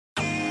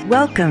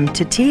Welcome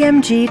to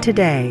TMG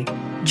Today.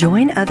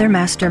 Join other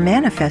master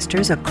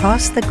manifestors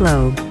across the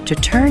globe to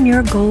turn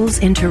your goals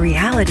into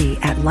reality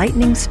at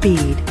lightning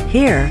speed.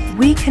 Here,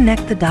 we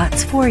connect the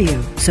dots for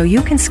you so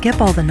you can skip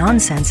all the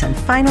nonsense and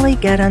finally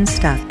get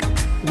unstuck.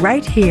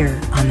 Right here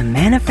on the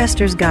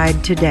Manifestor's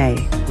Guide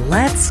Today.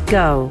 Let's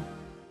go.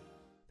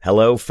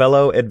 Hello,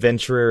 fellow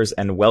adventurers,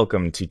 and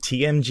welcome to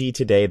TMG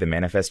Today, the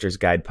Manifestor's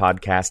Guide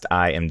podcast.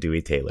 I am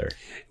Dewey Taylor.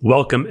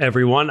 Welcome,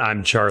 everyone.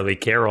 I'm Charlie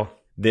Carroll.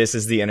 This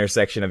is the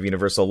intersection of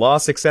universal law,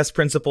 success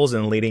principles,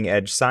 and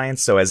leading-edge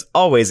science. So as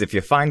always, if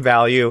you find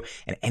value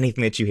in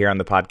anything that you hear on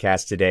the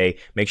podcast today,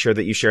 make sure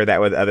that you share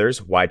that with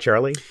others. Why,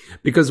 Charlie?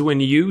 Because when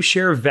you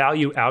share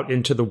value out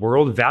into the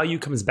world, value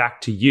comes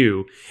back to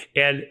you.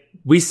 And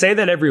we say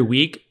that every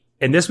week.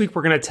 And this week,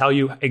 we're going to tell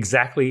you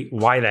exactly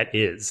why that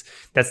is.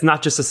 That's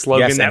not just a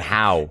slogan. Yes, and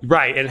how.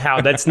 Right, and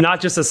how. That's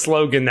not just a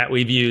slogan that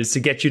we've used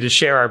to get you to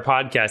share our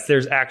podcast.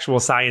 There's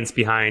actual science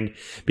behind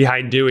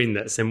doing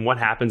this and what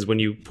happens when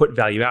you put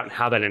value out and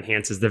how that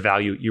enhances the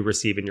value you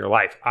receive in your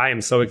life. I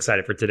am so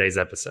excited for today's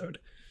episode.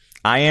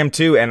 I am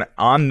too. And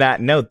on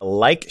that note,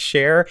 like,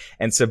 share,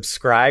 and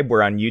subscribe.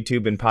 We're on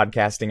YouTube and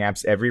podcasting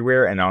apps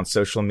everywhere and on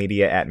social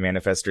media at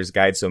Manifestor's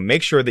Guide. So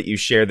make sure that you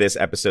share this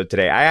episode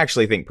today. I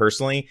actually think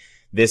personally,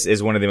 this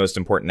is one of the most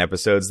important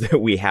episodes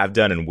that we have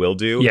done and will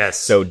do. Yes.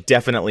 So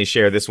definitely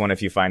share this one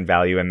if you find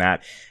value in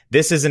that.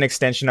 This is an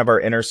extension of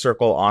our Inner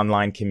Circle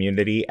online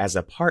community as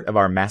a part of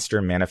our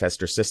Master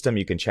Manifestor system.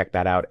 You can check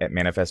that out at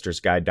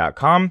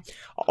manifestorsguide.com.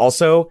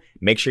 Also,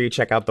 make sure you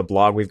check out the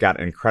blog. We've got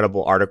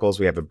incredible articles.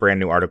 We have a brand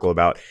new article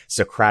about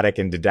Socratic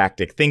and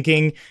didactic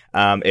thinking.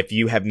 If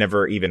you have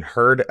never even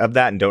heard of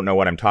that and don't know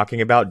what I'm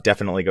talking about,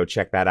 definitely go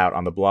check that out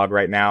on the blog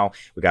right now.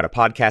 We've got a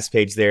podcast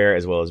page there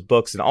as well as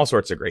books and all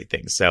sorts of great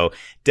things. So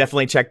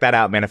definitely check that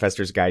out,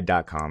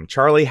 manifestorsguide.com.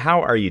 Charlie,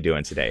 how are you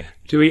doing today?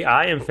 Dewey,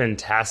 I am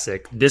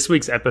fantastic. This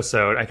week's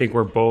episode, I think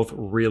we're both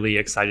really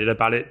excited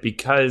about it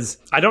because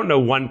I don't know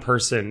one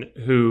person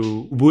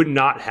who would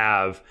not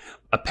have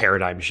a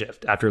paradigm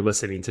shift after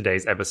listening to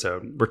today's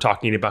episode. We're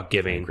talking about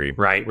giving,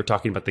 right? We're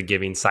talking about the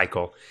giving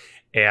cycle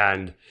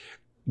and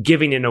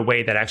giving in a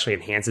way that actually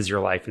enhances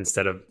your life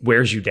instead of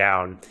wears you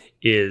down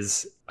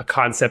is a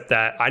concept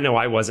that I know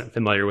I wasn't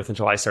familiar with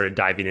until I started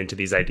diving into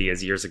these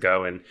ideas years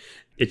ago. And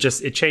it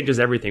changes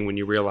everything when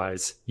you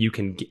realize you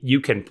can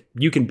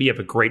be of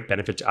a great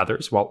benefit to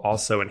others while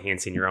also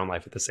enhancing your own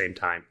life at the same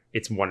time.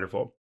 It's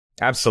wonderful.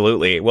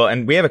 Absolutely. Well,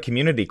 and we have a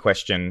community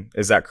question.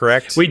 Is that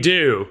correct? We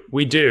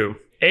do.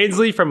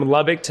 Ainsley from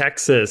Lubbock,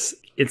 Texas.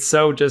 It's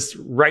so just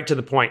right to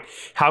the point.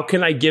 How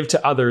can I give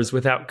to others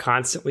without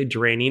constantly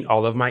draining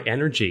all of my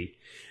energy?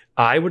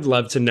 I would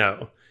love to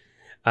know.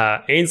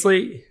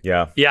 Ainsley?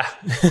 Yeah.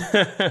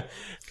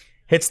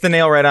 Hits the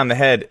nail right on the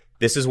head.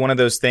 This is one of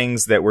those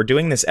things that we're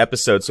doing this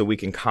episode so we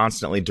can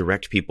constantly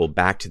direct people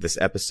back to this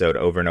episode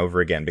over and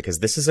over again, because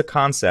this is a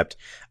concept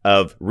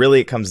of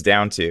really it comes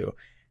down to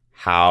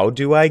how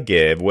do I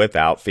give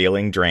without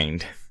feeling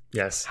drained?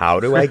 Yes. How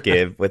do I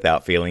give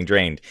without feeling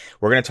drained?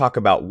 We're going to talk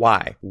about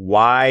why.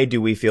 Why do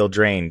we feel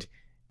drained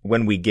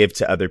when we give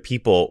to other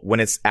people when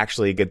it's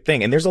actually a good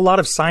thing? And there's a lot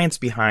of science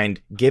behind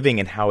giving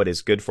and how it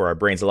is good for our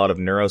brains, a lot of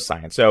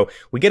neuroscience. So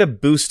we get a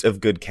boost of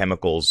good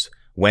chemicals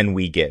when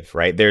we give,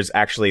 right? There's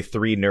actually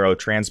 3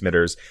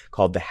 neurotransmitters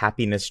called the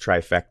happiness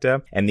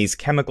trifecta. And these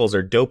chemicals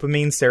are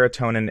dopamine,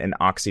 serotonin, and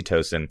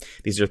oxytocin.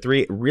 These are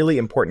 3 really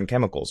important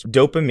chemicals.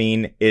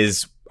 Dopamine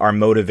is our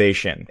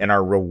motivation and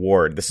our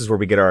reward. This is where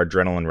we get our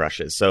adrenaline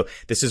rushes. So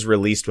this is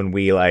released when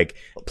we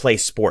play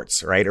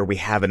sports, right? Or we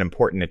have an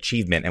important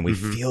achievement and we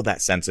feel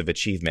that sense of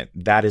achievement.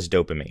 That is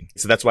dopamine.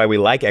 So that's why we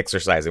like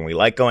exercising. We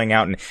like going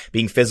out and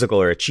being physical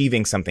or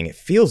achieving something. It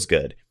feels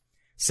good.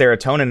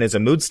 Serotonin is a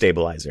mood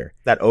stabilizer.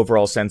 That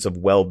overall sense of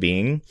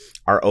well-being,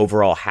 our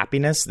overall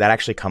happiness, that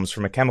actually comes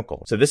from a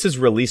chemical. So this is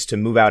released to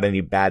move out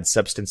any bad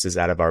substances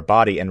out of our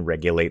body and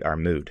regulate our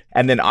mood.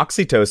 And then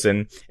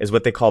oxytocin is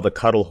what they call the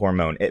cuddle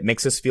hormone. It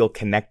makes us feel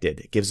connected.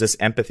 It gives us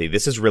empathy.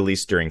 This is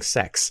released during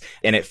sex,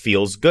 and it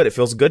feels good. It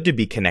feels good to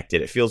be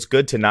connected. It feels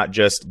good to not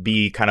just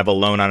be kind of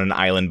alone on an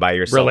island by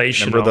yourself.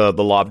 Relational. Remember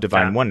the law of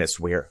divine oneness.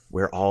 We're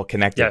all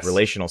connected, yes.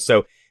 Relational.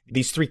 So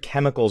these 3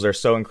 chemicals are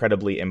so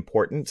incredibly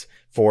important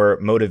for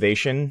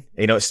motivation.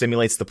 It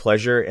stimulates the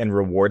pleasure and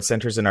reward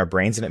centers in our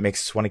brains, and it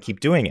makes us want to keep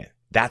doing it.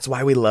 That's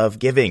why we love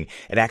giving.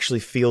 It actually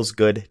feels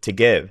good to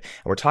give.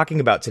 And we're talking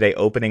about today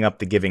opening up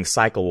the giving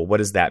cycle. Well, what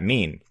does that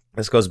mean?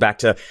 This goes back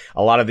to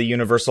a lot of the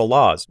universal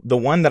laws. The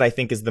one that I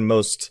think is the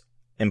most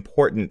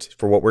important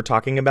for what we're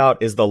talking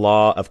about is the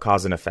law of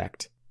cause and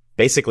effect.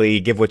 Basically, you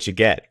give what you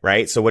get,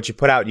 right? So what you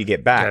put out, you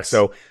get back. Yes.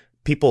 So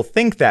people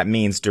think that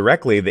means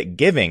directly that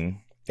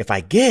giving, if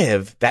I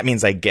give, that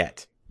means I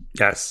get.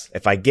 Yes.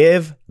 If I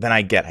give, then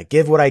I get. I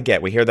give what I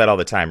get. We hear that all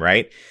the time,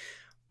 right?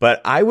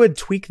 But I would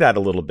tweak that a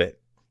little bit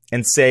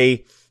and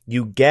say,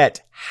 You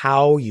get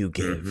how you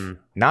give,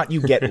 not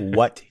you get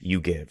what you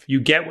give. You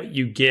get what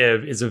you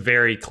give is a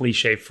very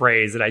cliche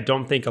phrase that I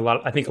think a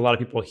lot of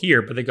people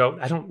hear, but they go,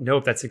 I don't know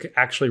if that's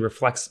actually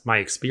reflects my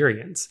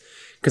experience,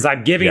 because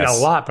I'm giving a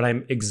lot, but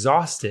I'm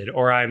exhausted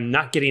or I'm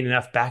not getting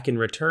enough back in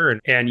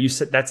return. And you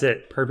said that's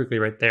it perfectly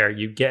right there.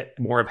 You get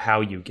more of how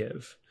you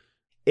give.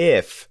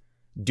 If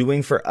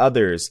doing for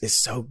others is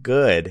so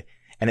good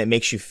and it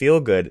makes you feel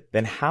good,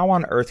 then how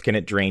on earth can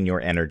it drain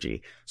your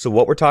energy? So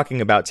what we're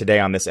talking about today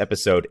on this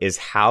episode is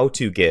how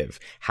to give,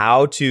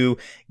 how to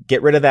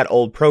get rid of that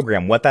old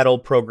program, what that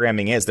old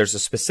programming is. There's a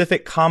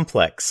specific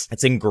complex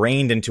that's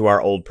ingrained into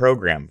our old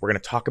program. We're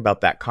going to talk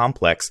about that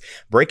complex,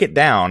 break it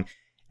down,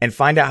 and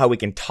find out how we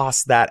can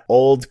toss that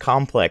old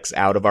complex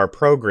out of our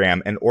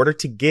program in order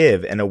to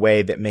give in a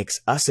way that makes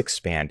us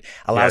expand,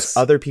 allows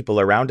other people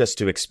around us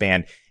to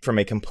expand from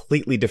a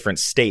completely different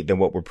state than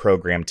what we're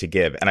programmed to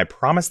give. And I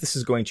promise this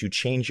is going to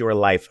change your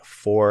life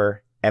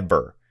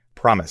forever.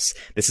 Promise.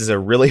 This is a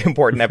really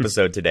important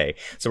episode today.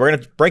 So we're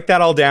going to break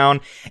that all down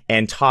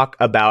and talk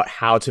about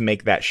how to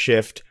make that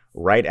shift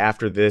right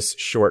after this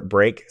short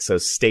break. So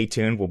stay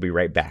tuned. We'll be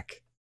right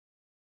back.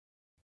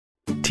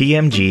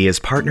 TMG is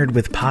partnered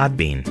with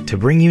Podbean to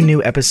bring you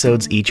new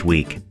episodes each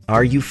week.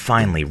 Are you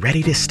finally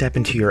ready to step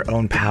into your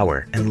own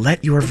power and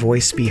let your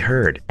voice be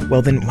heard?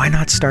 Well, then why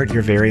not start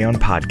your very own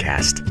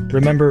podcast?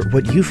 Remember,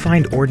 what you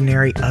find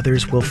ordinary,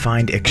 others will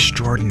find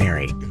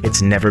extraordinary.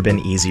 It's never been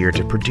easier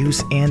to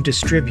produce and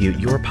distribute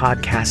your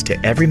podcast to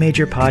every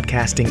major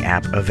podcasting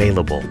app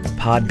available.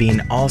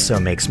 Podbean also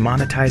makes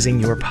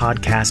monetizing your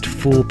podcast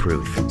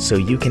foolproof, so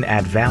you can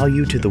add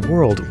value to the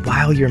world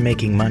while you're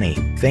making money.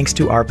 Thanks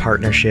to our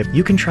partnership,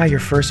 you can try your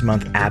first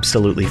month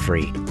absolutely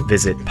free.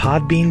 Visit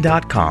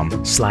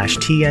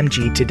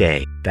podbean.com/TMG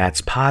today.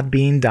 That's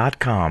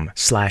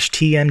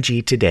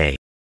podbean.com/TMG today.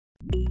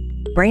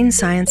 Brain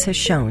science has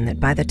shown that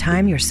by the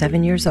time you're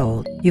 7 years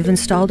old, you've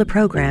installed a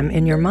program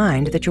in your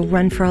mind that you'll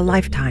run for a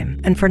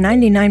lifetime. And for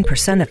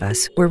 99% of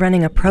us, we're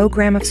running a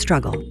program of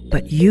struggle.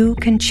 But you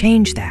can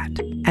change that.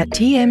 At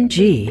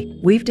TMG,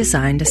 we've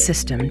designed a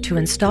system to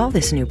install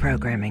this new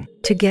programming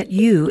to get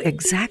you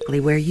exactly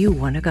where you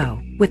want to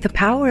go. With the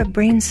power of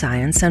brain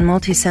science and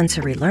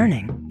multisensory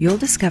learning, you'll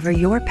discover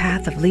your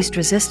path of least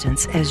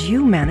resistance as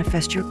you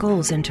manifest your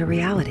goals into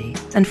reality.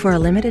 And for a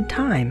limited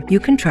time, you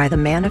can try the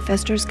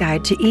Manifestor's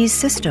Guide to Ease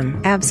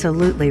system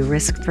absolutely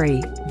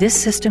risk-free.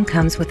 This system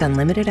comes with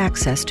unlimited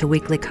access to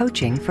weekly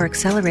coaching for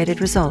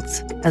accelerated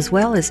results, as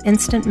well as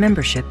instant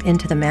membership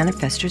into the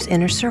Manifestor's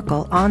Inner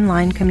Circle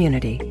online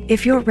community.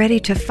 If you're ready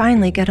to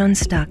finally get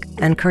unstuck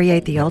and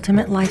create the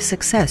ultimate life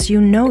success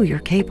you know you're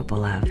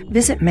capable of,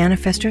 visit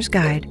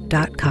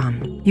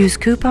manifestorsguide.com. Use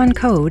coupon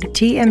code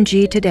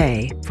TMG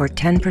today for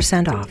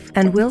 10% off,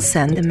 and we'll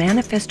send the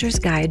Manifestor's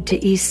Guide to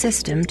Ease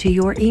system to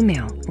your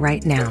email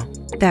right now.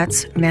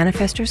 That's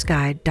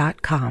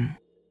manifestorsguide.com.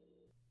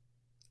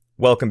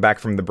 Welcome back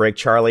from the break,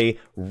 Charlie.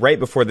 Right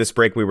before this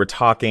break, we were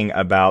talking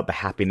about the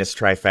happiness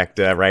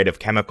trifecta, right, of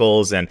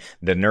chemicals and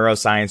the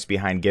neuroscience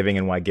behind giving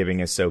and why giving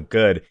is so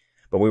good.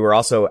 But we were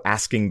also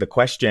asking the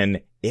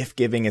question, if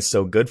giving is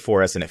so good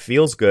for us and it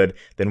feels good,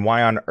 then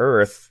why on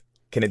earth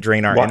can it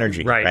drain our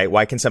energy, right?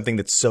 Why can something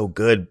that's so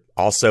good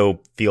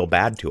also feel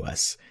bad to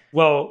us?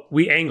 Well,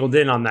 we angled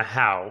in on the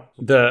how,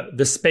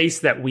 the space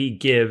that we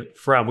give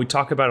from. We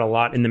talk about a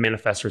lot in the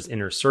Manifestor's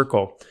Inner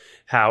Circle,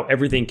 how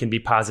everything can be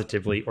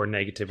positively or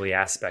negatively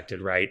aspected,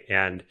 right?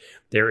 And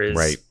there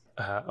is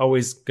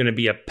always going to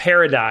be a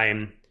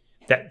paradigm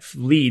that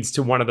leads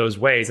to one of those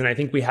ways. And I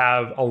think we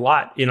have a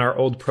lot in our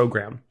old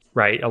program,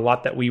 right? A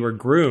lot that we were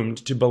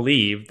groomed to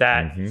believe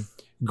that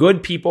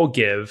good people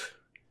give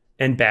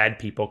and bad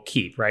people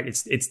keep, right?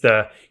 It's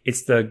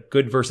the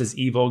good versus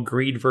evil,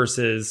 greed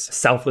versus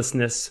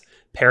selflessness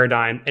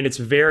paradigm, and it's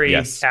very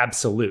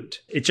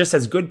absolute. It just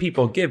says good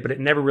people give, but it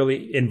never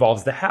really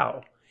involves the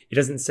how. It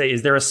doesn't say,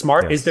 is there a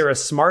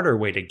smarter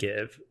way to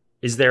give?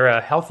 Is there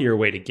a healthier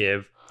way to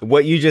give?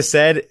 What you just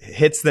said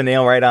hits the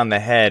nail right on the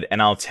head,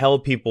 and I'll tell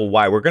people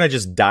why. We're going to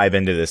just dive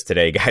into this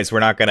today, guys. We're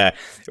not going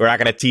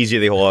to tease you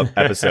the whole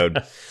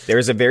episode. There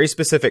is a very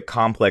specific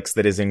complex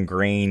that is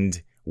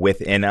ingrained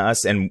within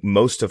us and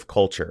most of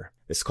culture.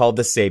 It's called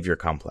the savior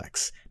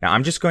complex. Now,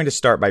 I'm just going to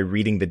start by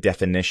reading the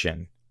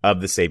definition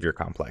of the savior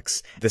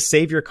complex. The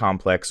savior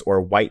complex,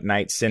 or white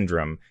knight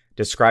syndrome,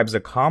 describes a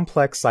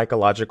complex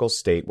psychological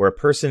state where a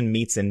person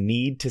meets a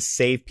need to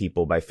save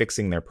people by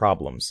fixing their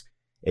problems.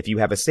 If you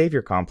have a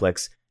savior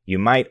complex, you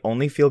might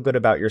only feel good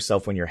about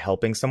yourself when you're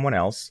helping someone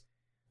else,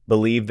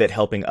 believe that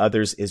helping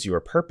others is your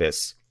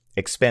purpose,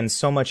 expend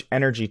so much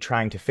energy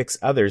trying to fix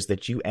others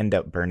that you end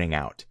up burning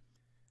out.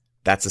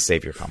 That's a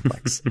savior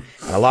complex.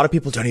 And a lot of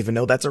people don't even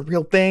know that's a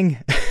real thing.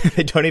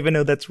 They don't even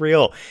know that's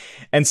real.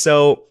 And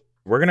so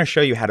we're going to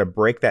show you how to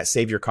break that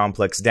savior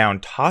complex down,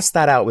 toss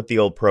that out with the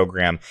old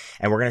program,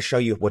 and we're going to show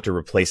you what to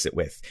replace it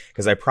with.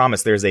 Because I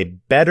promise there's a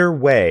better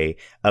way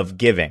of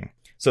giving.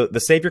 So the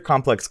savior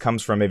complex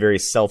comes from a very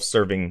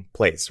self-serving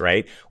place,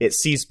 right? It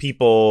sees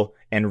people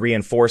and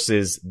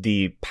reinforces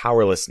the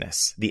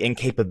powerlessness, the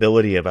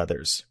incapability of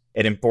others,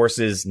 It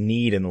enforces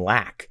need and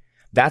lack.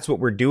 That's what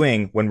we're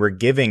doing when we're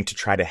giving to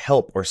try to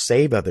help or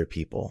save other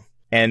people.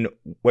 And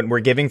when we're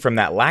giving from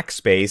that lack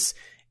space,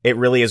 it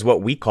really is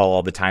what we call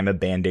all the time a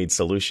Band-Aid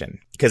solution,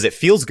 because it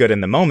feels good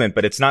in the moment,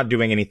 but it's not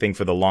doing anything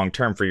for the long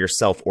term for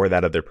yourself or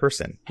that other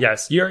person.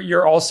 Yes.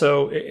 You're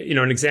also,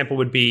 an example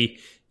would be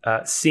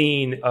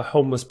seeing a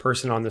homeless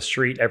person on the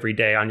street every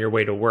day on your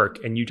way to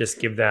work, and you just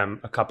give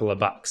them a couple of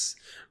bucks.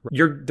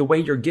 The way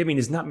you're giving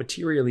is not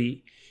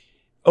materially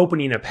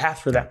opening a path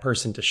for that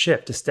person to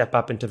shift, to step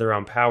up into their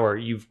own power.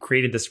 You've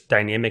created this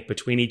dynamic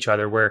between each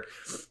other where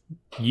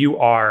you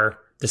are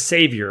the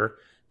savior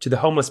to the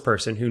homeless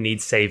person who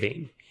needs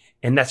saving.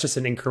 And that's just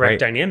an incorrect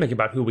dynamic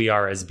about who we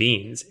are as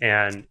beings.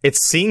 And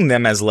it's seeing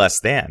them as less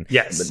than.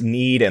 Yes.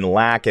 Need and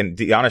lack. And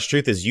the honest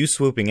truth is you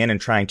swooping in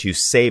and trying to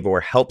save or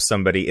help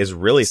somebody is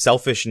really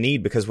selfish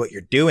need, because what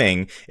you're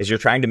doing is you're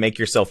trying to make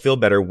yourself feel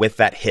better with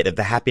that hit of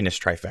the happiness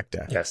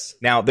trifecta. Yes.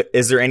 Now,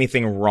 is there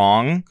anything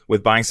wrong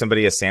with buying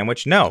somebody a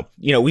sandwich? No.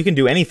 We can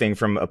do anything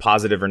from a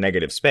positive or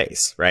negative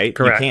space, right?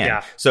 Correct. You can.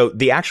 Yeah. So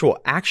the actual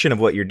action of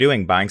what you're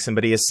doing, buying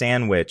somebody a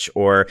sandwich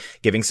or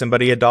giving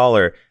somebody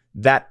 $1,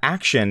 that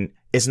action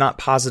is not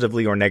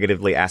positively or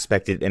negatively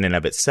aspected in and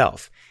of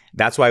itself.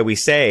 That's why we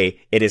say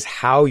it is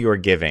how you're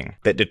giving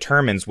that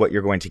determines what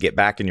you're going to get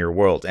back in your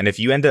world. And if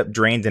you end up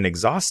drained and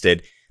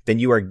exhausted, then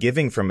you are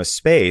giving from a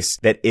space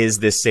that is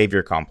this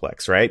savior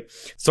complex, right?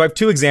 So I have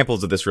 2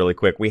 examples of this really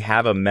quick. We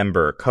have a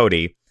member,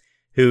 Cody,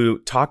 who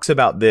talks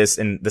about this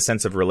in the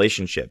sense of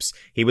relationships.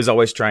 He was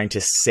always trying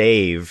to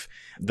save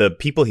the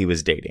people he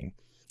was dating.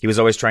 He was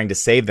always trying to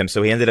save them.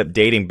 So he ended up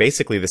dating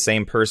basically the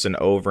same person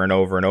over and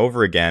over and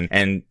over again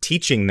and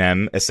teaching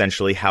them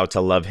essentially how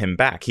to love him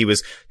back. He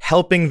was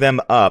helping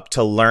them up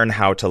to learn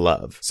how to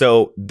love.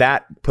 So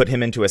that put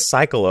him into a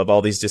cycle of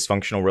all these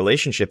dysfunctional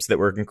relationships that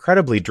were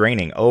incredibly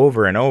draining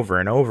over and over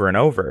and over and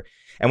over.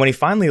 And when he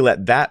finally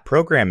let that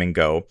programming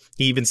go,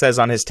 he even says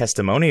on his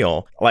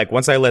testimonial, like,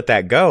 once I let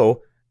that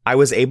go, I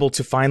was able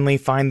to finally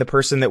find the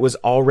person that was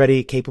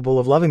already capable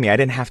of loving me. I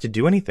didn't have to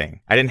do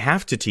anything. I didn't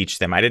have to teach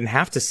them. I didn't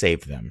have to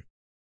save them.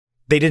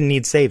 They didn't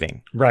need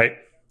saving. Right.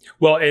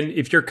 Well, and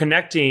if you're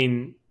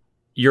connecting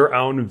your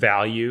own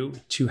value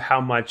to how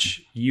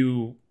much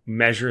you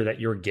measure that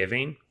you're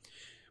giving,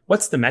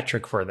 what's the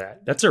metric for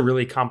that? That's a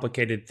really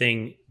complicated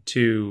thing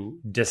to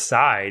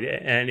decide.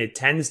 And it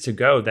tends to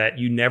go that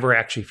you never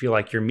actually feel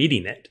like you're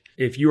meeting it.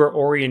 If you are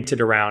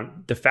oriented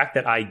around the fact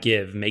that I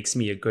give makes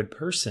me a good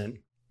person,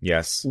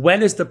 yes.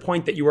 when is the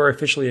point that you are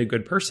officially a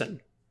good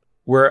person?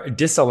 We're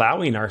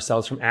disallowing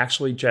ourselves from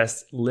actually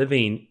just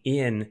living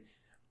in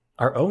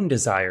our own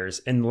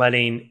desires and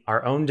letting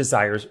our own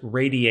desires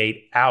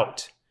radiate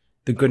out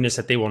the goodness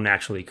that they will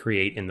naturally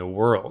create in the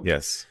world.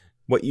 Yes.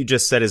 What you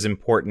just said is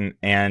important.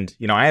 And,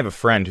 I have a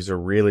friend who's a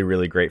really,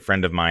 really great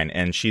friend of mine,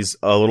 and she's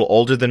a little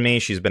older than me.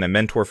 She's been a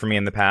mentor for me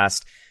in the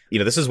past.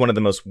 This is one of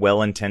the most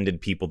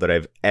well-intended people that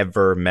I've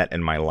ever met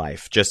in my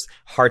life. Just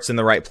heart's in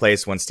the right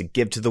place, wants to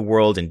give to the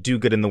world and do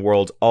good in the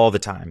world all the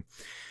time.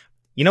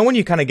 When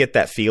you kind of get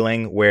that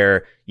feeling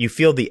where you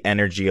feel the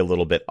energy a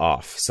little bit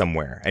off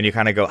somewhere and you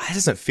kind of go, that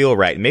doesn't feel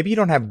right. Maybe you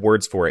don't have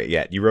words for it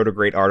yet. You wrote a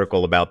great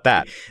article about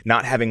that.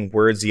 Not having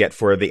words yet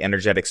for the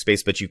energetic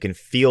space, but you can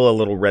feel a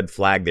little red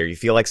flag there. You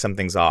feel like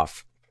something's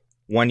off.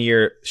 One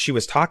year she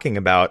was talking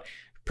about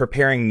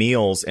preparing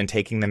meals and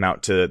taking them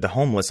out to the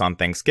homeless on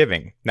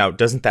Thanksgiving. Now,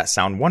 doesn't that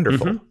sound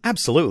wonderful? Mm-hmm.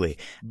 Absolutely.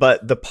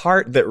 But the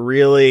part that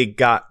really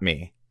got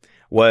me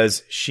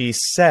was she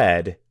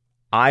said,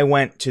 I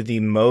went to the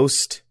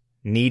most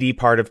needy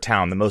part of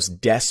town, the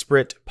most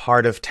desperate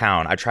part of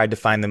town. I tried to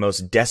find the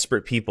most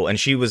desperate people. And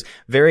she was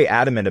very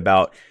adamant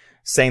about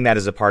saying that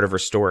as a part of her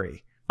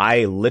story.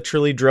 I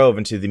literally drove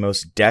into the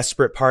most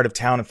desperate part of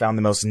town and found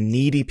the most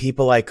needy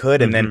people I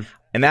could. Mm-hmm.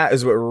 And that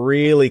is what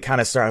really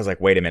kind of started. I was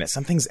like, wait a minute,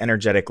 something's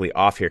energetically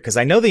off here. Because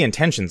I know the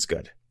intention's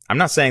good. I'm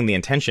not saying the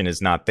intention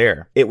is not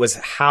there. It was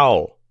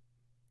how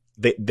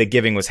the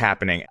giving was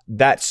happening.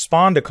 That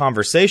spawned a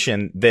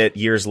conversation that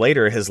years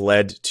later has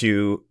led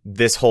to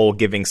this whole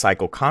giving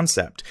cycle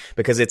concept.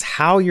 Because it's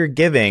how you're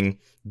giving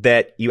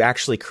that you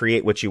actually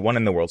create what you want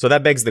in the world. So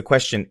that begs the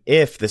question,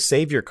 if the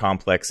savior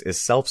complex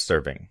is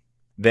self-serving,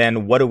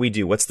 then what do we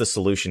do? What's the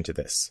solution to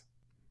this?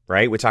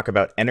 Right? We talk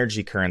about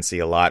energy currency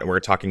a lot, and we're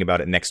talking about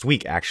it next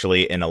week,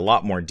 actually, in a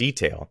lot more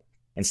detail.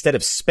 Instead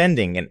of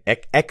spending and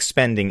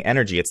expending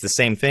energy, it's the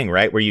same thing,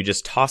 right? Where you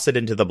just toss it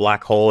into the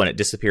black hole and it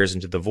disappears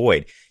into the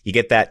void. You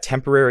get that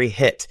temporary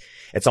hit.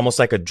 It's almost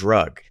like a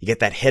drug. You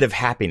get that hit of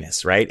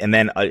happiness, right? And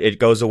then it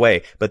goes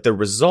away. But the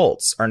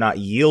results are not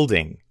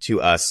yielding to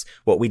us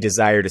what we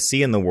desire to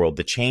see in the world,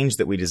 the change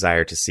that we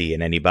desire to see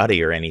in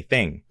anybody or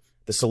anything.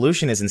 The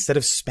solution is, instead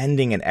of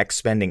spending and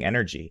expending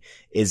energy,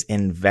 is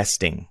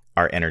investing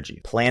our energy,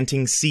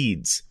 planting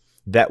seeds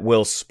that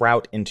will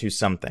sprout into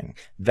something.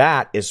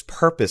 That is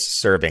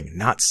purpose-serving,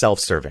 not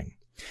self-serving.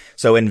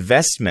 So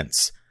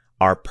investments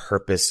are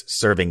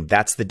purpose-serving.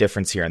 That's the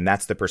difference here, and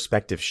that's the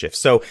perspective shift.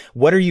 So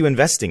what are you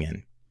investing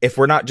in? if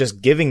we're not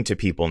just giving to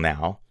people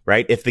now,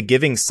 right? If the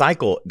giving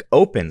cycle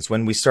opens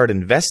when we start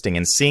investing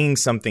and seeing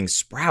something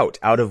sprout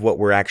out of what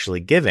we're actually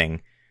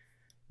giving,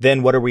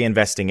 then what are we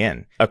investing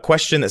in? A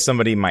question that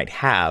somebody might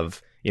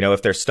have,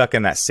 if they're stuck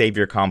in that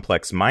savior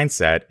complex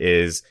mindset,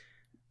 is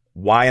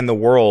why in the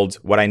world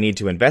would I need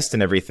to invest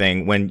in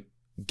everything when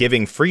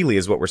giving freely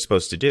is what we're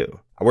supposed to do?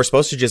 We're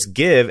supposed to just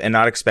give and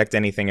not expect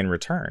anything in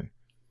return.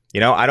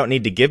 I don't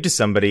need to give to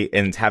somebody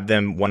and have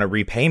them want to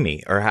repay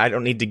me, or I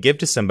don't need to give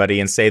to somebody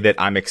and say that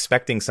I'm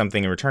expecting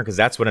something in return, because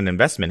that's what an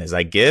investment is.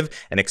 I give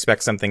and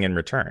expect something in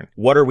return.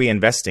 What are we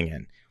investing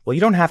in? Well,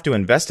 you don't have to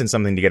invest in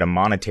something to get a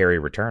monetary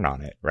return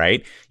on it,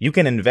 right? You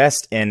can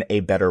invest in a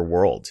better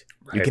world.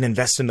 Right. You can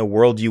invest in the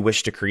world you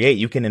wish to create.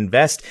 You can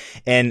invest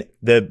in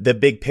the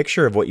big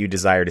picture of what you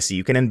desire to see.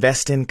 You can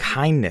invest in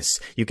kindness.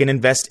 You can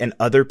invest in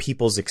other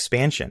people's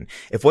expansion.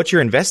 If what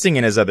you're investing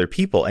in is other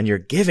people and you're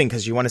giving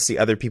because you want to see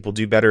other people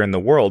do better in the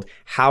world,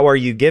 how are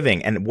you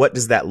giving? And what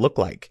does that look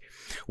like?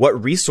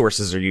 What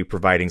resources are you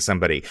providing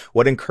somebody?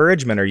 What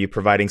encouragement are you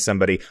providing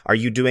somebody? Are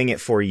you doing it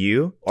for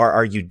you, or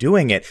are you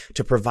doing it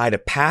to provide a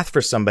path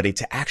for somebody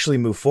to actually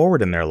move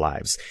forward in their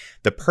lives?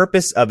 The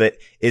purpose of it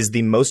is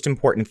the most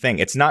important thing.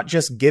 It's not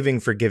just giving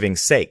for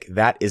giving's sake.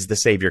 That is the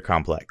savior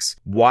complex.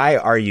 Why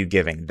are you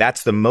giving?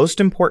 That's the most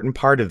important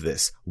part of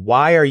this.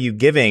 Why are you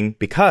giving?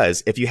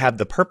 Because if you have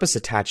the purpose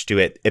attached to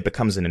it, it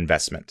becomes an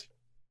investment.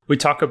 We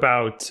talk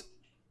about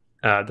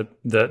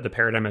the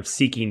paradigm of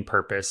seeking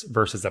purpose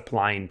versus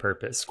applying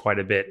purpose quite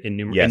a bit in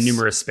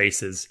numerous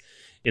spaces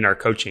in our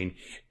coaching.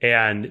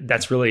 And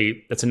that's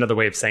another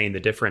way of saying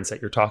the difference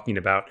that you're talking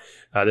about.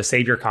 The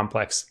savior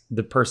complex,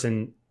 the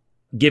person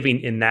giving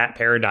in that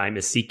paradigm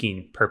is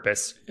seeking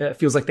purpose. It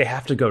feels like they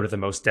have to go to the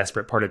most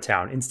desperate part of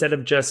town instead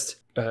of just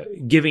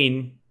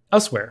giving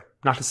elsewhere.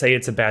 Not to say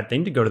it's a bad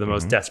thing to go to the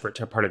most desperate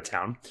part of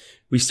town.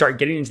 We start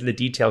getting into the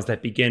details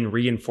that begin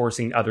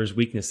reinforcing others'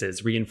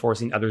 weaknesses,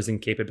 reinforcing others'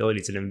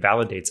 incapabilities. It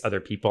invalidates other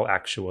people,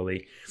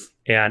 actually.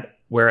 And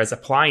whereas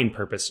applying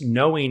purpose,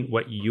 knowing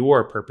what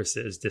your purpose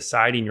is,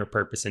 deciding your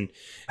purpose and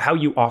how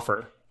you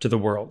offer to the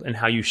world and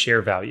how you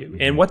share value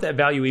and what that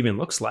value even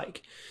looks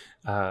like.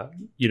 I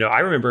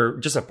remember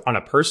just on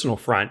a personal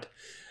front,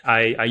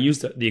 I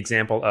used the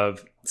example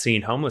of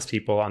seeing homeless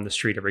people on the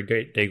street every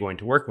day going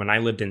to work. When I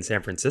lived in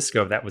San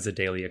Francisco, that was a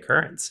daily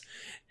occurrence.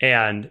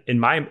 And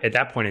at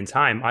that point in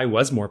time, I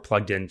was more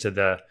plugged into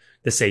the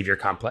savior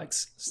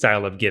complex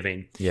style of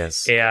giving.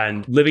 Yes.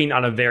 And living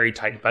on a very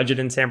tight budget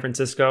in San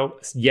Francisco,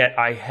 yet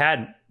I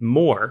had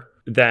more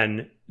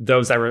than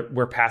those I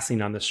were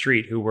passing on the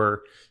street who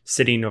were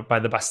sitting by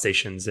the bus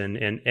stations.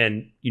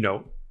 And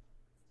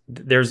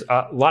there's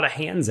a lot of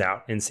hands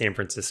out in San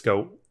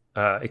Francisco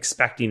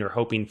expecting or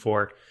hoping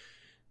for.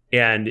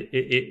 And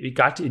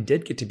it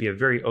did get to be a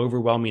very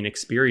overwhelming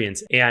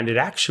experience. And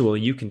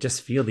you can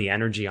just feel the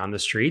energy on the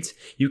streets.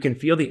 You can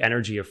feel the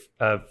energy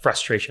of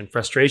frustration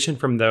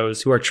from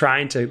those who are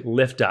trying to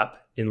lift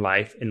up in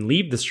life and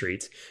leave the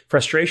streets,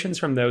 frustrations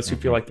from those who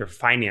feel like they're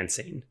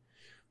financing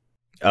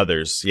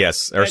others,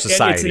 yes, or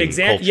society. It's an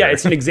example. Yeah,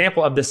 it's an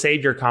example of the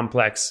savior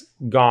complex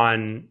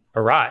gone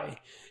awry.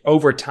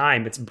 Over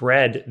time, it's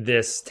bred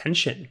this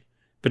tension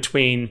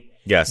between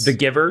the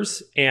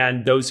givers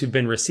and those who've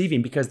been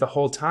receiving, because the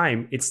whole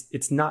time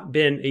it's not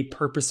been a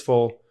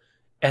purposeful,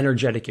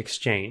 energetic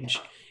exchange.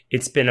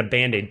 It's been a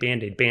Band-Aid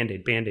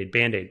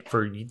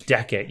for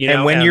decades.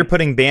 And when you're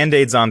putting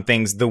Band-Aids on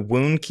things, the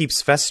wound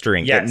keeps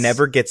festering. Yes. It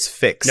never gets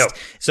fixed. No.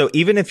 So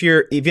even if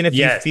you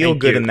feel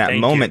good in that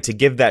moment to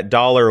give that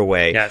 $1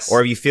 away,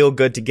 or if you feel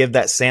good to give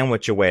that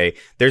sandwich away,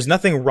 there's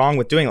nothing wrong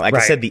with doing it. Like I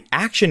said, the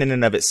action in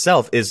and of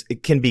itself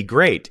it can be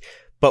great.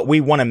 But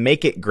we want to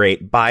make it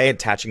great by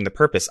attaching the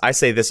purpose. I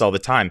say this all the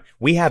time.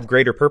 We have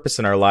greater purpose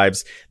in our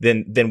lives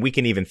than we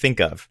can even think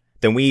of,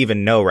 than we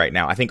even know right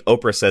now. I think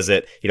Oprah says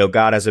it,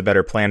 God has a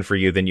better plan for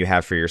you than you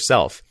have for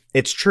yourself.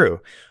 It's true.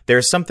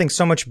 There's something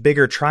so much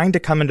bigger trying to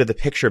come into the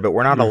picture, but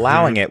we're not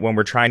allowing it when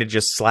we're trying to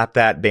just slap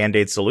that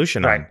Band-Aid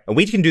solution on. And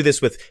we can do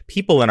this with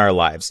people in our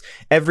lives,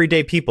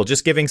 everyday people,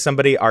 just giving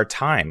somebody our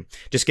time,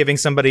 just giving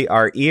somebody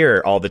our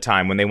ear all the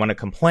time when they want to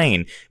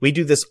complain. We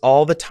do this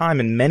all the time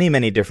in many,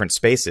 many different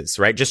spaces,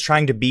 right? Just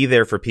trying to be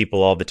there for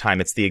people all the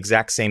time. It's the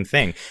exact same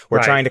thing.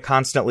 We're trying to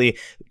constantly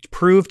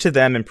prove to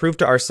them and prove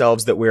to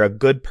ourselves that we're a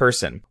good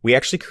person. We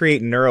actually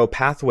create neural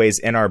pathways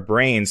in our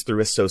brains through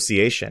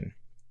association.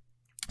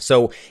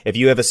 So if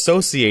you have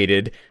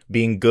associated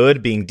being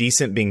good, being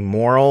decent, being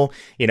moral,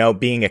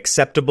 being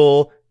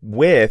acceptable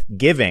with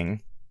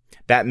giving,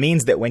 that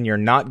means that when you're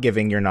not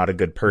giving, you're not a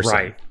good person.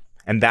 Right.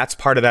 And that's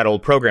part of that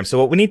old program. So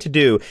what we need to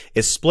do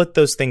is split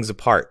those things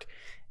apart.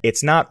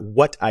 It's not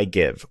what I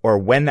give or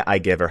when I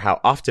give or how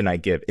often I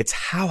give. It's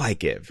how I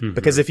give.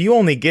 Because if you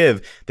only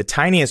give the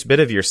tiniest bit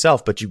of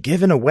yourself, but you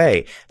give in a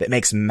way that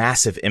makes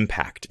massive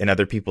impact in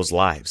other people's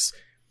lives,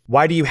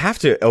 why do you have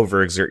to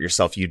overexert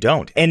yourself? You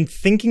don't. And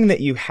thinking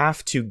that you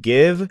have to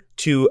give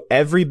to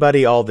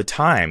everybody all the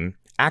time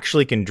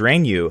actually can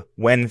drain you.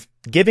 When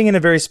giving in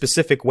a very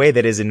specific way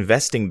that is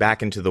investing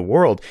back into the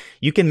world,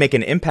 you can make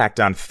an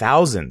impact on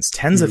thousands,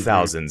 tens of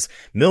thousands,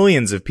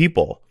 millions of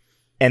people.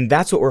 And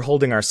that's what we're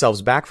holding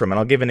ourselves back from. And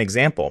I'll give an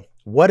example.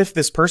 What if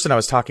this person I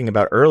was talking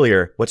about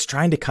earlier, what's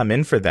trying to come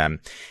in for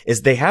them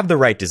is they have the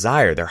right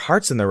desire, their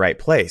heart's in the right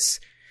place,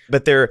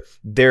 but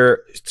they're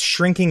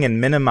shrinking and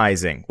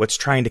minimizing what's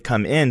trying to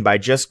come in by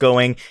just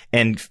going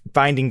and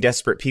finding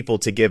desperate people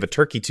to give a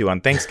turkey to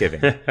on Thanksgiving.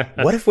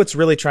 What if what's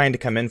really trying to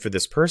come in for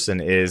this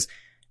person is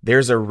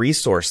there's a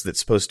resource that's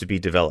supposed to be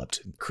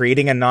developed,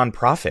 creating a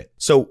nonprofit.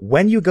 So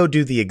when you go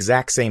do the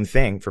exact same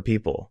thing for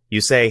people,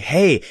 you say,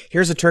 hey,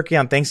 here's a turkey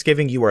on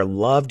Thanksgiving. You are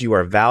loved. You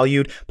are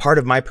valued. Part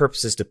of my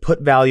purpose is to put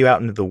value out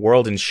into the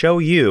world and show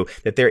you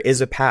that there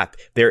is a path.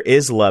 There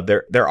is love.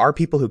 There are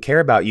people who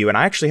care about you. And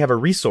I actually have a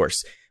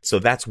resource. So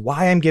that's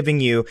why I'm giving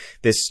you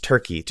this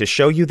turkey, to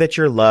show you that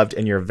you're loved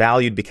and you're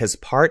valued, because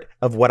part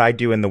of what I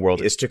do in the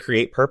world is to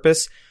create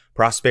purpose,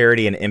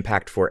 prosperity, and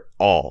impact for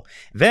all.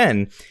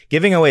 Then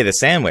giving away the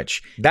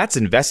sandwich, that's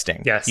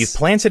investing. Yes. You've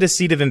planted a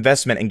seed of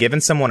investment and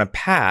given someone a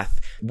path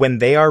when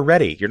they are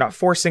ready. You're not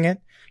forcing it.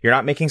 You're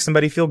not making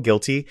somebody feel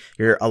guilty.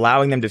 You're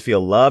allowing them to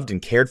feel loved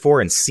and cared for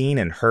and seen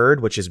and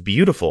heard, which is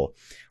beautiful.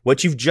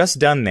 What you've just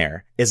done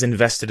there is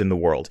invested in the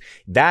world.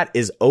 That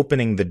is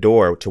opening the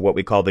door to what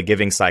we call the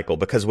giving cycle,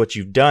 because what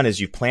you've done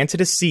is you've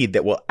planted a seed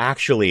that will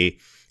actually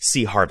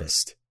see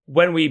harvest.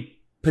 When we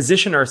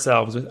position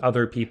ourselves with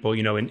other people,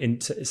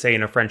 say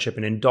in a friendship,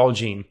 and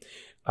indulging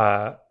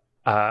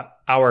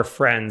our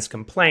friends'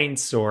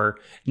 complaints or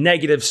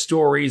negative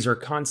stories or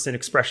constant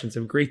expressions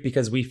of grief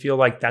because we feel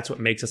like that's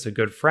what makes us a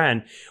good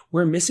friend,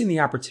 we're missing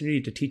the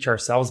opportunity to teach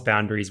ourselves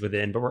boundaries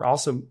within, but we're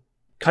also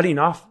cutting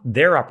off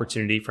their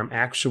opportunity from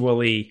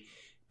actually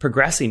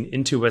progressing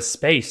into a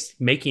space,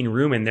 making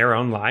room in their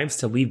own lives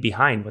to leave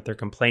behind what they're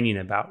complaining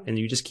about. And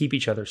you just keep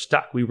each other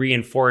stuck. We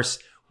reinforce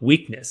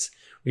weakness.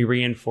 We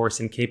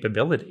reinforce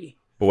incapability.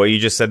 But what you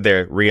just said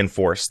there,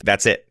 reinforced,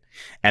 that's it.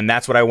 And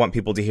that's what I want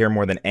people to hear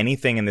more than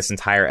anything in this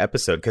entire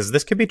episode, because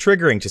this could be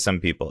triggering to some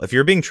people. If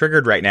you're being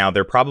triggered right now,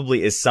 there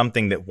probably is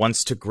something that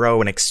wants to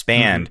grow and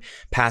expand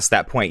past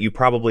that point. You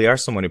probably are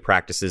someone who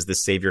practices the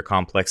savior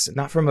complex,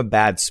 not from a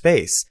bad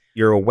space.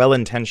 You're a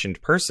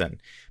well-intentioned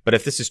person. But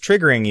if this is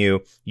triggering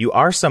you, you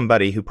are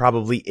somebody who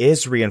probably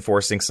is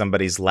reinforcing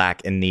somebody's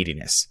lack and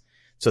neediness.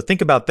 So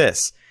think about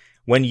this.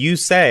 When you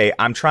say,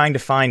 I'm trying to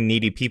find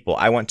needy people,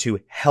 I want to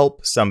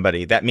help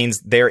somebody, that means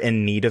they're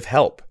in need of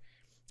help.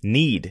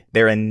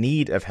 They're in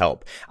need of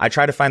help. I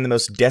try to find the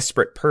most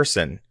desperate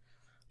person.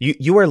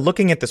 You are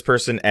looking at this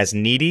person as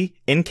needy,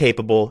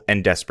 incapable,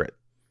 and desperate.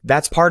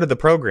 That's part of the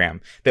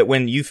program, that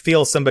when you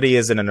feel somebody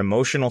is in an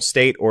emotional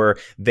state or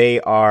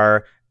they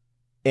are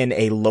in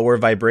a lower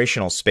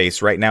vibrational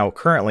space right now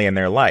currently in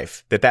their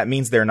life, that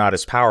means they're not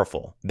as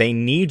powerful. They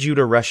need you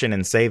to rush in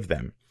and save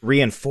them.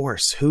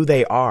 Reinforce who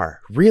they are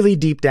really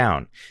deep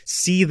down.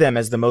 See them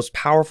as the most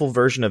powerful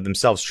version of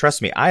themselves.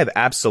 Trust me, I have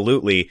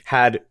absolutely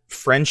had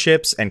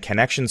friendships and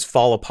connections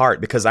fall apart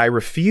because I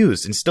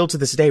refuse, and still to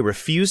this day,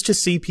 refuse to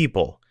see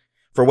people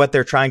for what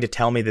they're trying to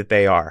tell me that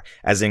they are,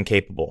 as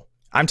incapable.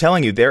 I'm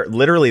telling you,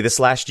 literally this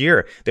last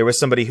year, there was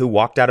somebody who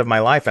walked out of my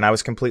life, and I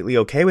was completely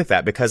okay with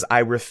that because I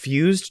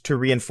refused to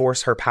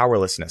reinforce her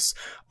powerlessness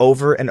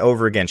over and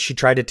over again. She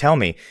tried to tell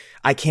me,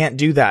 I can't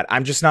do that.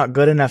 I'm just not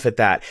good enough at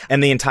that.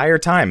 And the entire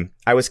time,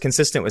 I was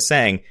consistent with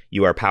saying,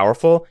 you are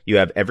powerful. You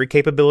have every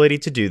capability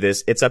to do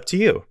this. It's up to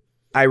you.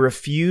 I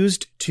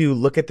refused to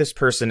look at this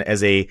person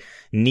as a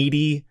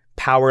needy,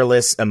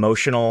 powerless,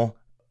 emotional,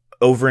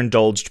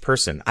 overindulged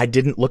person. I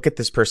didn't look at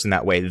this person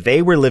that way.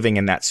 They were living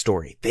in that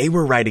story. They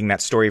were writing that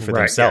story for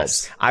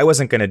themselves. Yes. I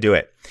wasn't going to do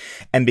it.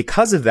 And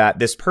because of that,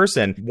 this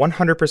person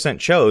 100%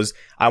 chose,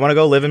 I want to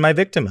go live in my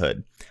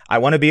victimhood. I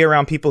want to be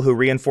around people who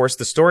reinforce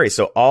the story.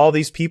 So all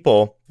these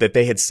people that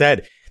they had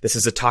said, this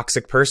is a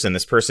toxic person.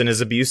 This person is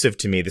abusive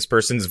to me. This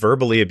person's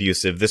verbally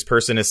abusive. This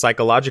person is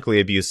psychologically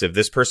abusive.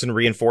 This person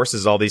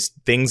reinforces all these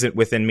things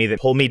within me that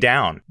pull me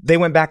down. They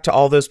went back to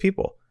all those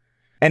people.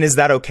 And is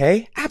that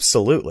okay?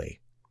 Absolutely.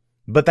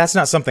 But that's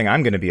not something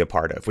I'm going to be a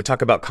part of. We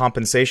talk about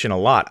compensation a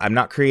lot. I'm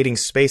not creating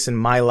space in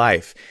my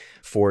life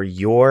for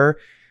your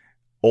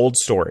old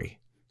story,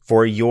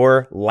 for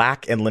your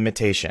lack and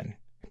limitation,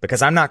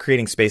 because I'm not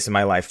creating space in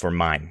my life for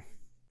mine.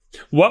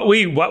 What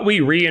we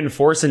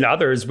reinforce in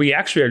others, we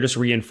actually are just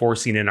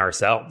reinforcing in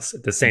ourselves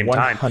at the same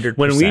 100%. Time.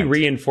 When we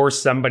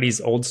reinforce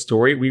somebody's old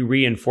story, we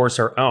reinforce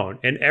our own.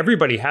 And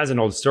everybody has an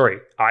old story.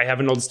 I have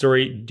an old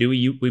story. Do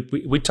you?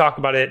 We talk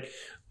about it.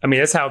 I mean,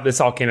 that's how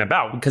this all came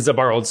about, because of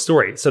our old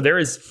story. So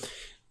there's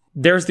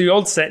the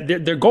old set.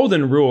 The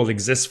golden rule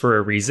exists for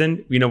a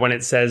reason. When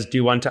it says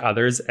do unto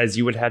others as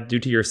you would have to do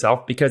to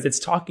yourself, because it's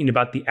talking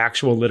about the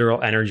actual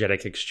literal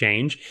energetic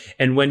exchange.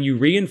 And when you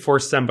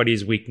reinforce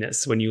somebody's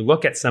weakness, when you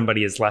look at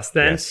somebody as less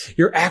than,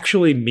 you're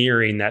actually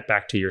mirroring that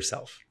back to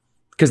yourself,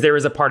 because there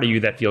is a part of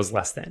you that feels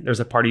less than. There's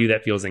a part of you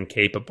that feels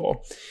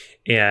incapable.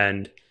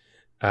 And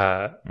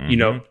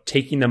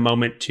taking the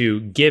moment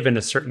to give in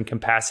a certain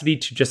capacity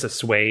to just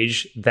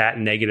assuage that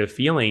negative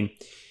feeling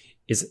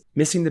is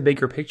missing the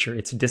bigger picture.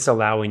 It's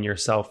disallowing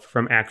yourself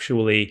from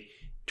actually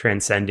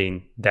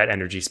transcending that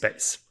energy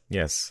space.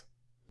 Yes.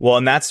 Well,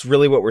 and that's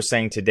really what we're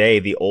saying today.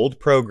 The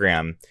old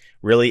program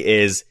really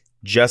is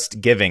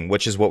just giving,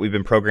 which is what we've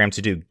been programmed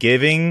to do.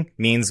 Giving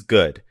means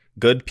good.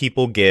 Good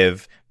people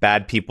give,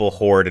 bad people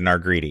hoard and are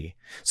greedy.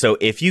 So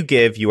if you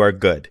give, you are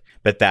good.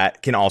 But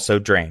that can also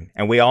drain.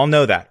 And we all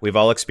know that. We've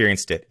all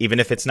experienced it,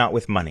 even if it's not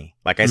with money.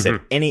 Like I said,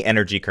 any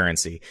energy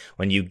currency,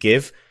 when you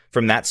give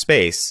from that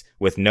space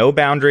with no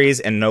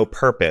boundaries and no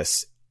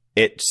purpose,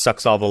 it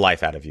sucks all the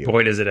life out of you.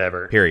 Boy, does it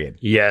ever. Period.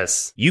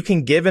 Yes. You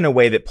can give in a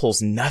way that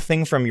pulls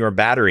nothing from your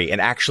battery and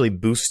actually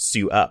boosts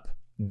you up.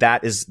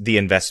 That is the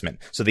investment.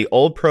 So the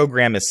old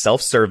program is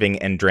self-serving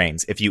and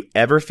drains. If you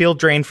ever feel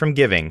drained from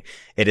giving,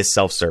 it is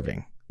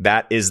self-serving.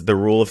 That is the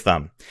rule of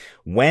thumb.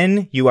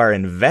 When you are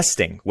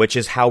investing, which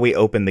is how we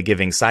open the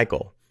giving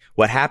cycle,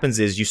 what happens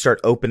is you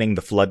start opening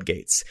the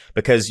floodgates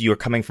because you're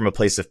coming from a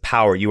place of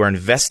power. You are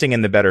investing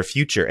in the better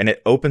future, and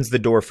it opens the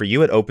door for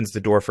you. It opens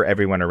the door for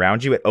everyone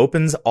around you. It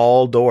opens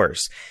all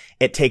doors.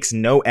 It takes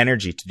no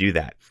energy to do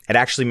that. It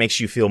actually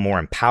makes you feel more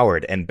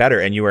empowered and better,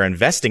 and you are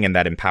investing in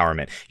that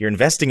empowerment. You're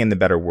investing in the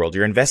better world.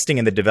 You're investing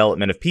in the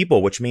development of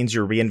people, which means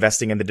you're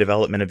reinvesting in the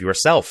development of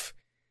yourself.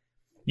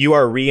 You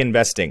are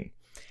reinvesting.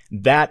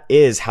 That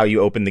is how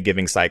you open the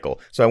giving cycle.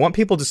 So I want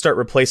people to start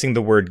replacing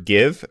the word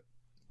give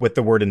with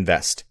the word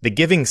invest. The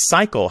giving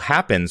cycle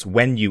happens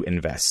when you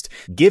invest.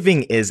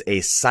 Giving is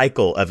a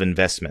cycle of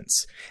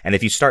investments. And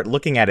if you start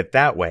looking at it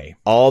that way,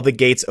 all the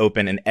gates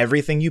open and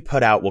everything you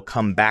put out will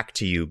come back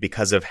to you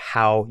because of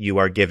how you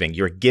are giving.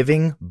 You're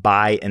giving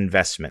by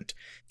investment.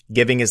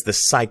 Giving is the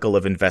cycle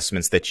of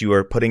investments that you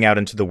are putting out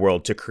into the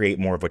world to create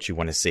more of what you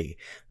want to see.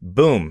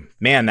 Boom.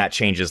 Man, that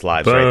changes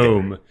lives right there.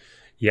 Boom.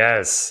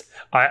 Yes.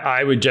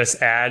 I would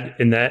just add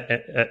in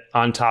that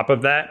on top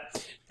of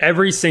that,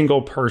 every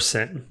single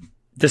person,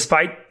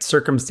 despite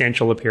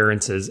circumstantial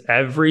appearances,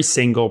 every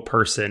single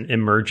person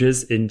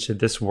emerges into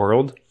this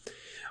world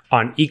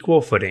on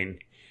equal footing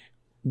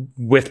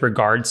with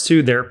regards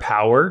to their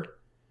power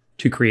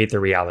to create the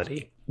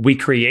reality. We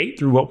create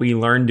through what we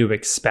learn to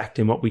expect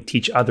and what we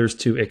teach others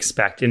to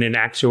expect. And in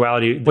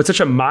actuality, what's such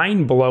a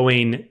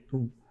mind-blowing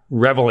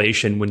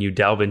revelation when you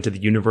delve into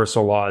the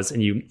universal laws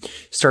and you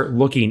start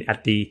looking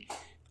at the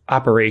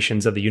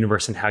operations of the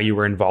universe and how you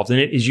were involved in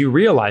it is you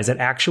realize that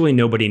actually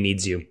nobody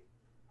needs you.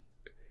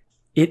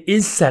 It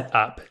is set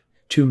up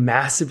to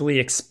massively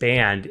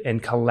expand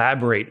and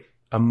collaborate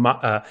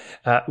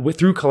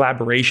through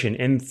collaboration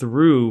and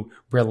through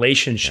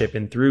relationship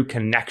and through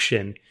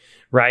connection,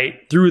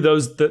 right? Through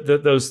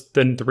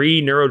the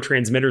three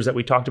neurotransmitters that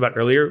we talked about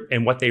earlier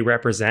and what they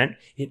represent,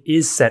 it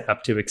is set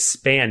up to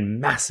expand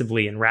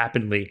massively and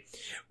rapidly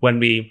when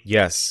we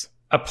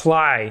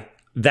apply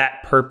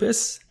that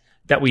purpose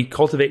that we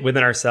cultivate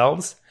within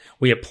ourselves,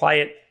 we apply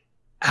it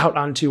out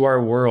onto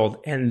our world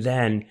and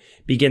then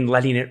begin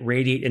letting it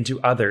radiate into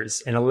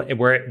others, and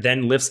where it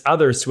then lifts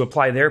others to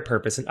apply their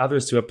purpose and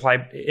others to apply,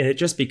 and it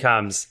just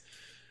becomes...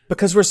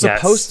 Because we're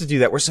supposed to do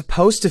that. We're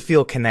supposed to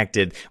feel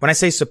connected. When I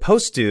say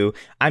supposed to,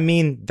 I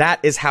mean that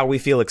is how we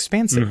feel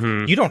expansive.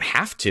 Mm-hmm. You don't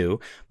have to,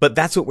 but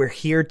that's what we're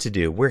here to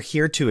do. We're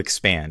here to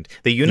expand.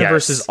 The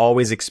universe is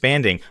always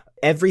expanding.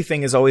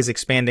 Everything is always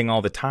expanding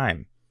all the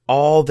time.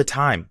 All the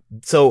time.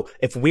 So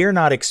if we're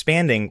not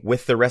expanding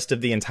with the rest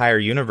of the entire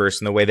universe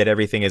in the way that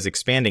everything is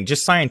expanding,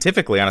 just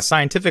scientifically, on a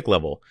scientific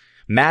level,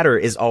 matter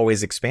is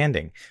always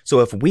expanding. So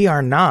if we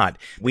are not,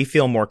 we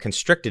feel more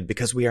constricted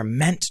because we are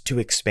meant to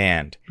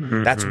expand.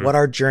 Mm-hmm. That's what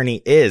our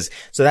journey is.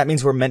 So that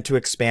means we're meant to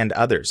expand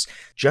others.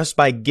 Just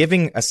by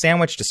giving a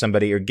sandwich to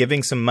somebody or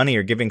giving some money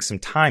or giving some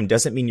time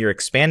doesn't mean you're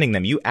expanding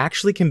them. You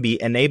actually can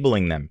be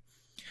enabling them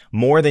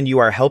more than you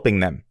are helping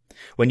them.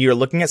 When you're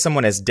looking at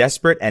someone as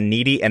desperate and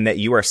needy and that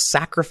you are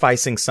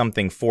sacrificing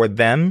something for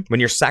them, when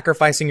you're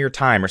sacrificing your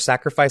time or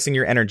sacrificing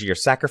your energy or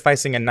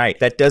sacrificing a night,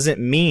 that doesn't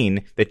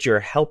mean that you're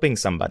helping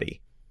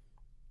somebody.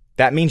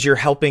 That means you're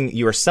helping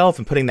yourself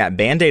and putting that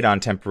Band-Aid on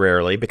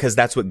temporarily because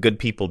that's what good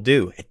people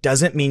do. It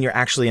doesn't mean you're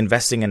actually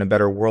investing in a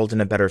better world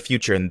and a better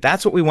future. And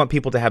that's what we want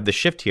people to have the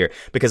shift here.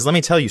 Because let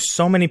me tell you,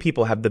 so many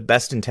people have the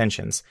best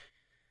intentions.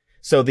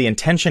 So the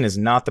intention is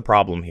not the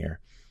problem here.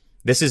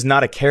 This is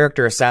not a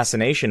character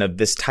assassination of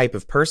this type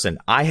of person.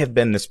 I have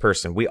been this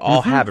person. We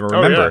all have. And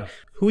remember,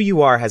 who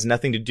you are has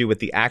nothing to do with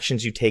the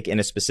actions you take in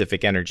a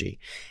specific energy.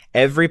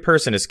 Every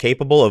person is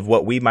capable of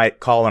what we might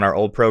call in our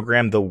old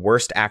program the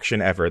worst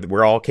action ever.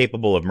 We're all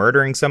capable of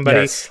murdering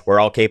somebody. Yes.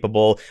 We're all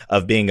capable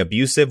of being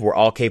abusive. We're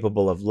all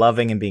capable of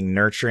loving and being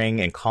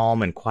nurturing and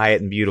calm and quiet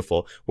and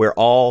beautiful. We're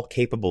all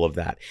capable of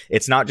that.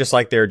 It's not just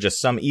like there are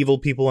just some evil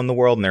people in the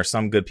world and there are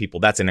some good people.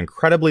 That's an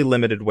incredibly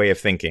limited way of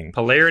thinking.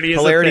 Polarity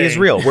is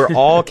real. We're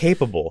all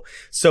capable.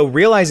 So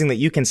realizing that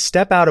you can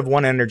step out of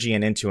one energy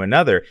and into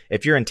another,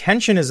 if your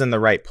intention is in the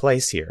right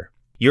place here,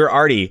 you're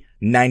already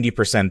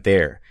 90%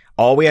 there.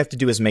 All we have to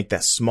do is make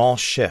that small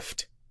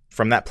shift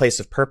from that place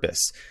of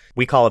purpose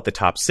We call it the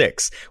top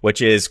 6,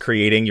 which is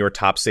creating your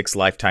top 6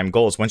 lifetime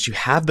goals. Once you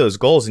have those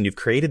goals and you've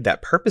created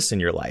that purpose in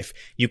your life,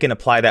 you can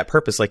apply that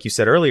purpose, like you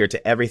said earlier,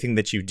 to everything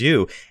that you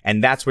do.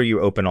 And that's where you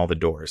open all the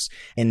doors.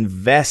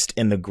 Invest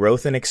in the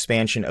growth and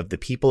expansion of the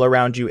people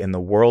around you and the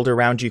world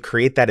around you.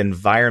 Create that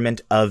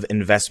environment of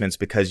investments,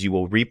 because you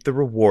will reap the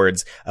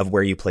rewards of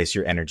where you place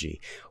your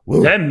energy.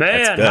 Woo,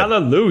 amen.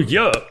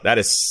 Hallelujah. That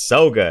is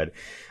so good.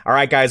 All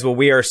right, guys. Well,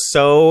 we are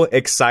so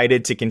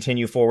excited to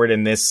continue forward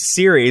in this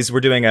series. We're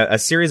doing a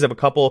series of a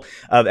couple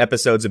of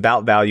episodes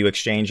about value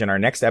exchange. In our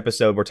next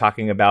episode, we're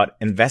talking about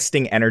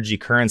investing energy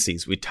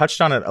currencies. We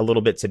touched on it a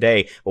little bit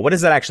today, but what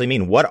does that actually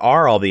mean? What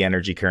are all the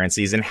energy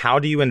currencies and how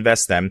do you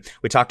invest them?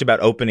 We talked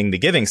about opening the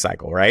giving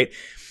cycle, right?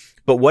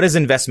 But what does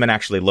investment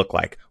actually look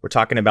like? We're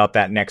talking about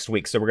that next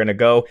week. So we're going to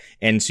go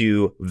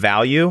into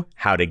value,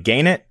 how to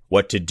gain it,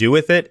 what to do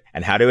with it,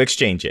 and how to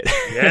exchange it.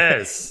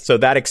 Yes. So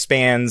that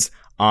expands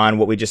on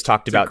what we just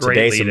talked about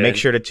today. So make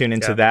sure to tune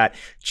into that.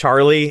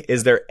 Charlie,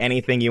 is there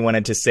anything you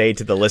wanted to say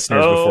to the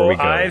listeners before we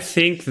go? I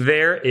think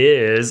there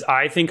is.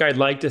 I think I'd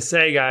like to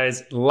say,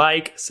 guys,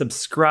 like,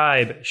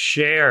 subscribe,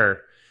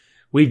 share.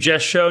 We've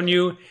just shown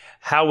you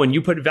how when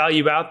you put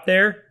value out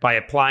there, by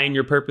applying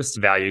your purpose,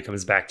 value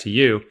comes back to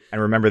you. And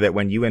remember that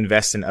when you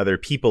invest in other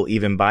people,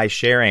 even by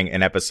sharing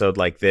an episode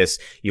like this,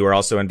 you are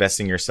also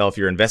investing yourself.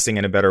 You're investing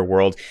in a better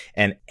world.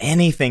 And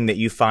anything that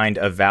you find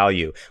of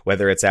value,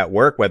 whether it's at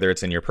work, whether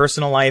it's in your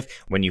personal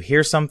life, when you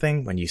hear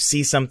something, when you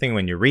see something,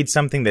 when you read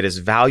something that is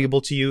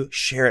valuable to you,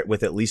 share it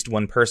with at least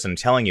one person. I'm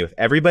telling you, if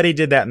everybody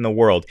did that in the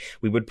world,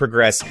 we would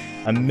progress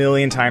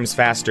 1,000,000 times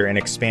faster and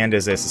expand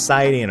as a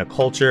society and a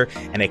culture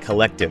and a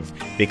collective,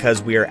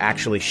 because we are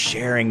actually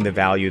sharing the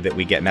value that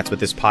we get. And that's what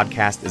this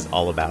podcast is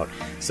all about.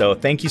 So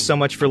thank you so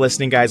much for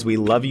listening, guys. We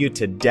love you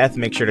to death.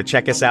 Make sure to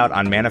check us out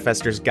on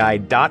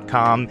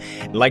manifestersguide.com.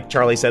 Like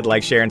Charlie said,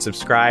 like, share, and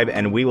subscribe.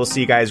 And we will see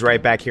you guys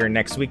right back here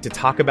next week to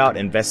talk about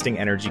investing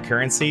energy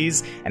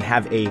currencies. And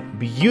have a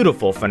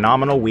beautiful,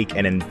 phenomenal week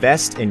and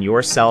invest in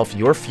yourself,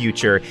 your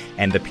future,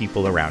 and the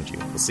people around you.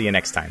 We'll see you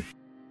next time.